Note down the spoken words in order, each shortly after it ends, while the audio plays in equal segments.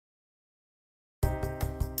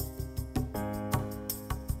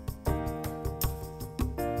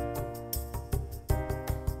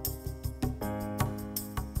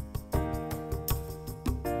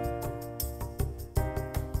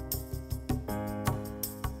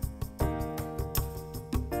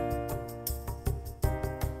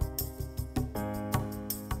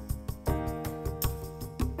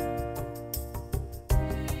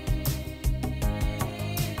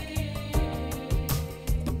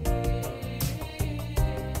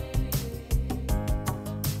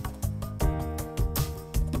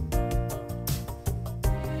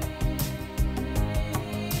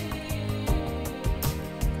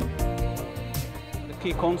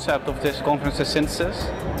key concept of this conference is synthesis.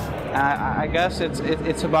 I guess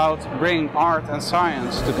it's about bringing art and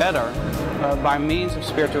science together by means of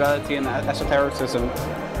spirituality and esotericism.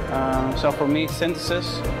 So for me,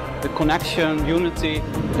 synthesis, the connection, unity,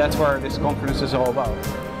 that's where this conference is all about.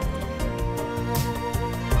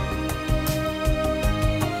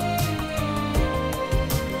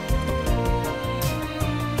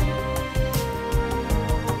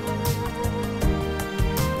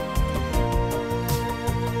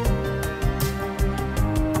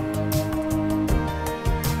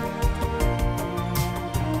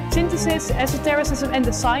 Synthesis, esotericism and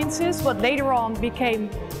the sciences, what later on became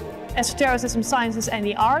esotericism, sciences and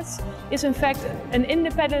the arts, is in fact an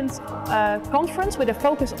independent conference with a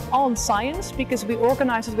focus on science, because we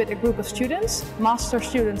organize it with a group of students, master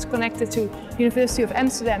students connected to University of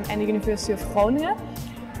Amsterdam and the University of Groningen.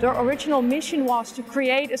 Their original mission was to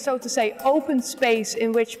create a, so to say, open space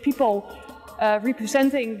in which people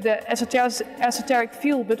representing the esoteric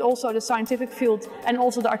field, but also the scientific field and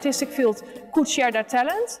also the artistic field, could share their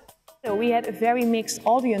talent. So we had a very mixed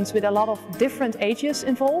audience with a lot of different ages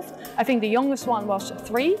involved. I think the youngest one was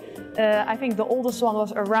 3. I think the oldest one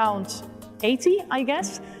was around 80, I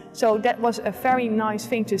guess. So that was a very nice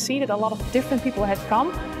thing to see, that a lot of different people had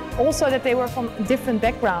come. Also that they were from different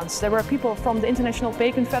backgrounds. There were people from the International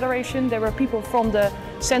Pagan Federation, there were people from the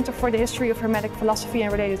Center for the History of Hermetic Philosophy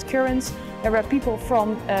and Related Currents, there were people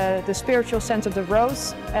from the Spiritual Center De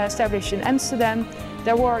Roos, established in Amsterdam.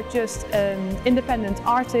 There were just independent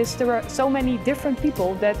artists. There were so many different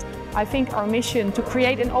people that I think our mission to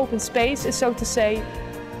create an open space is, so to say,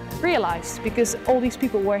 realized, because all these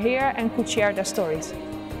people were here and could share their stories.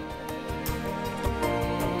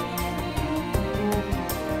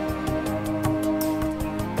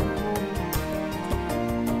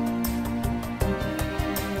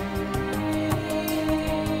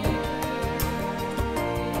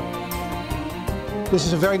 This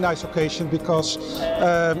is a very nice occasion because,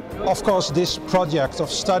 of course, this project of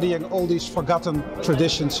studying all these forgotten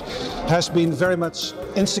traditions has been very much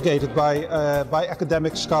instigated by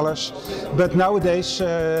academic scholars. But nowadays,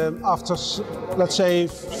 after, let's say,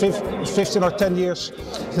 15 or 10 years,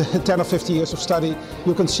 10 or 50 years of study,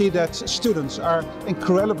 you can see that students are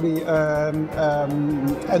incredibly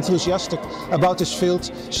enthusiastic about this field.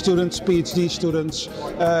 Students, PhD students,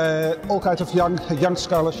 all kinds of young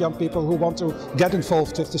scholars, young people who want to get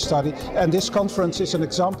involved with the study, and this conference is an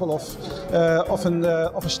example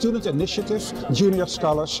of a student initiative, junior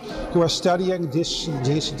scholars who are studying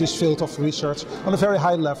this field of research on a very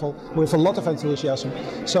high level with a lot of enthusiasm.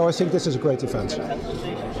 So I think this is a great event.